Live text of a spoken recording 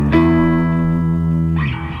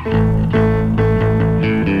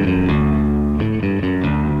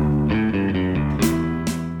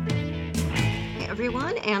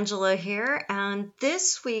here, and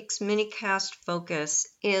this week's minicast focus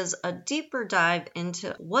is a deeper dive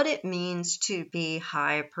into what it means to be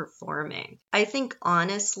high performing. I think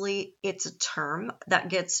honestly, it's a term that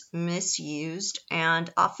gets misused and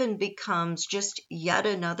often becomes just yet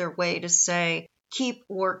another way to say, keep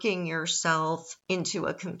working yourself into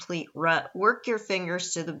a complete rut. Work your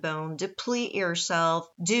fingers to the bone, deplete yourself,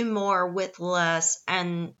 do more with less,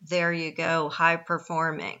 and there you go, high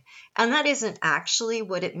performing. And that isn't actually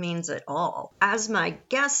what it means at all. As my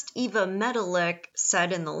guest Eva Medalik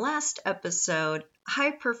said in the last episode,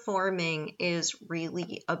 high performing is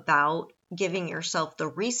really about giving yourself the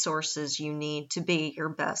resources you need to be your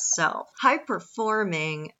best self. High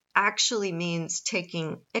performing actually means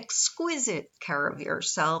taking exquisite care of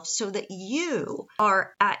yourself so that you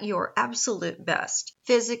are at your absolute best,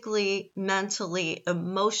 physically, mentally,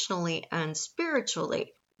 emotionally, and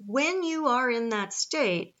spiritually. When you are in that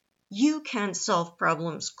state, you can solve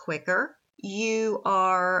problems quicker. You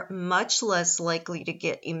are much less likely to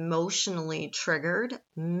get emotionally triggered,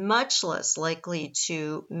 much less likely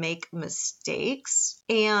to make mistakes.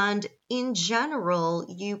 And in general,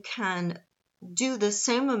 you can do the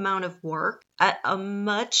same amount of work at a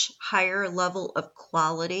much higher level of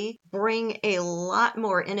quality, bring a lot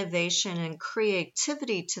more innovation and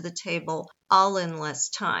creativity to the table, all in less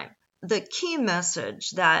time. The key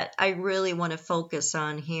message that I really want to focus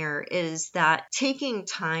on here is that taking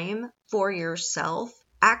time for yourself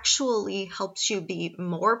actually helps you be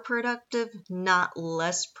more productive, not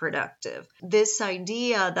less productive. This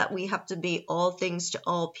idea that we have to be all things to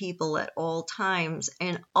all people at all times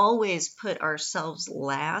and always put ourselves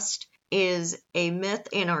last is a myth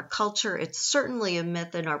in our culture. It's certainly a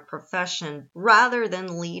myth in our profession. Rather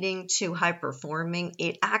than leading to high performing,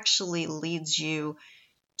 it actually leads you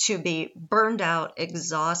to be burned out,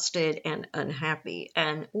 exhausted, and unhappy.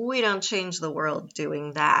 And we don't change the world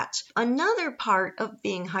doing that. Another part of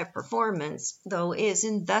being high performance, though, is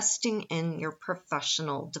investing in your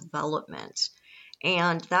professional development.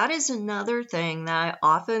 And that is another thing that I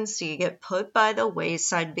often see get put by the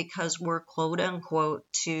wayside because we're quote unquote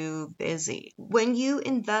too busy. When you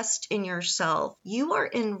invest in yourself, you are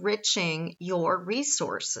enriching your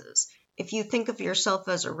resources. If you think of yourself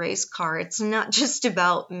as a race car, it's not just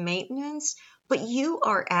about maintenance, but you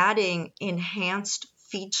are adding enhanced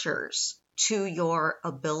features to your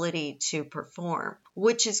ability to perform,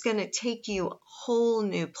 which is going to take you whole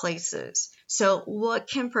new places. So what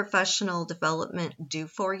can professional development do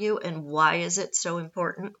for you, and why is it so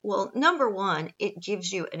important? Well, number one, it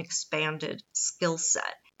gives you an expanded skill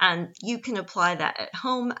set. And you can apply that at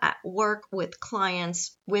home, at work, with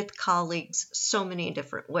clients, with colleagues, so many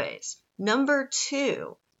different ways. Number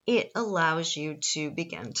two, it allows you to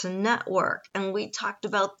begin to network. And we talked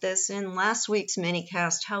about this in last week's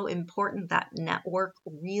minicast, how important that network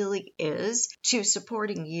really is to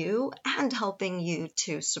supporting you and helping you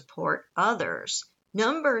to support others.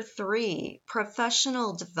 Number three,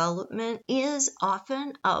 professional development is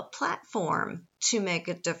often a platform to make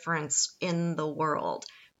a difference in the world,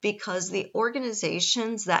 because the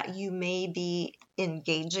organizations that you may be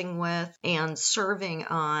engaging with and serving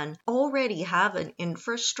on already have an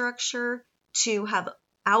infrastructure to have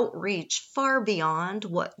outreach far beyond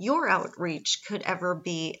what your outreach could ever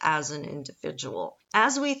be as an individual.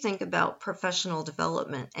 As we think about professional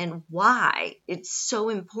development and why it's so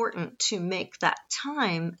important to make that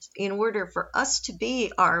time in order for us to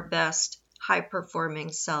be our best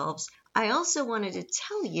high-performing selves, I also wanted to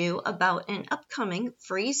tell you about an upcoming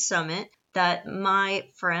free summit that my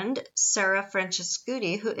friend Sarah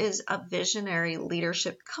Francescuti, who is a visionary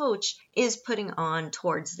leadership coach, is putting on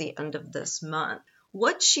towards the end of this month.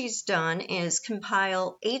 What she's done is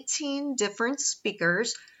compile 18 different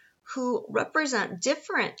speakers who represent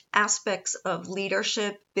different aspects of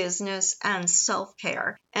leadership, business, and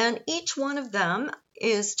self-care. And each one of them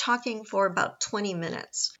is talking for about 20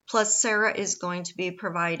 minutes. Plus, Sarah is going to be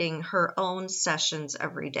providing her own sessions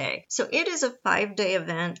every day. So it is a 5-day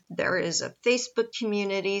event. There is a Facebook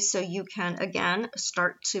community, so you can, again,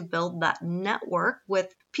 start to build that network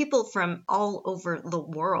with people from all over the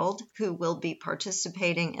world who will be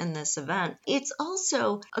participating in this event. It's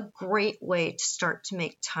also a great way to start to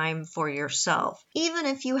make time for yourself. Even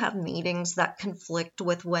if you have meetings that conflict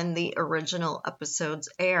with when the original episodes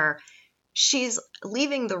air, she's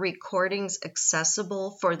leaving the recordings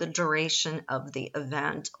accessible for the duration of the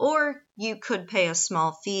event, or you could pay a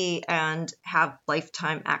small fee and have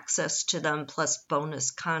lifetime access to them plus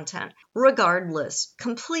bonus content. Regardless,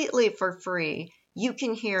 completely for free, you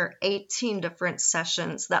can hear 18 different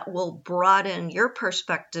sessions that will broaden your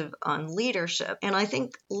perspective on leadership. And I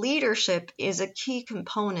think leadership is a key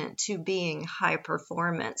component to being high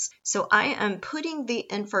performance. So I am putting the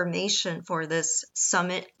information for this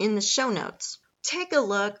summit in the show notes. Take a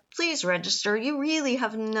look. Please register. You really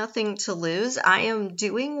have nothing to lose. I am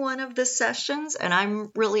doing one of the sessions and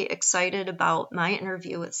I'm really excited about my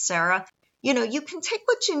interview with Sarah. You know, you can take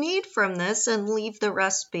what you need from this and leave the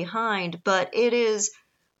rest behind, but it is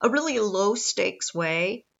a really low stakes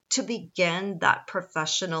way to begin that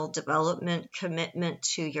professional development commitment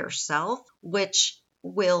to yourself, which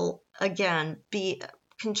will again be a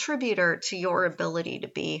contributor to your ability to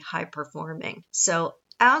be high performing. So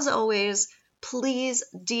as always, please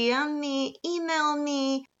DM me, email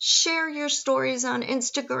me, share your stories on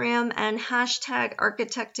Instagram and hashtag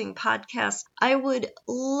Architecting Podcast. I would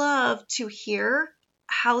love to hear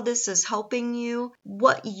how this is helping you,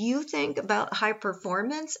 what you think about high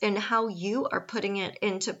performance, and how you are putting it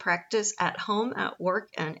into practice at home, at work,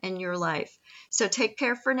 and in your life. So take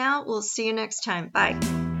care for now. We'll see you next time. Bye.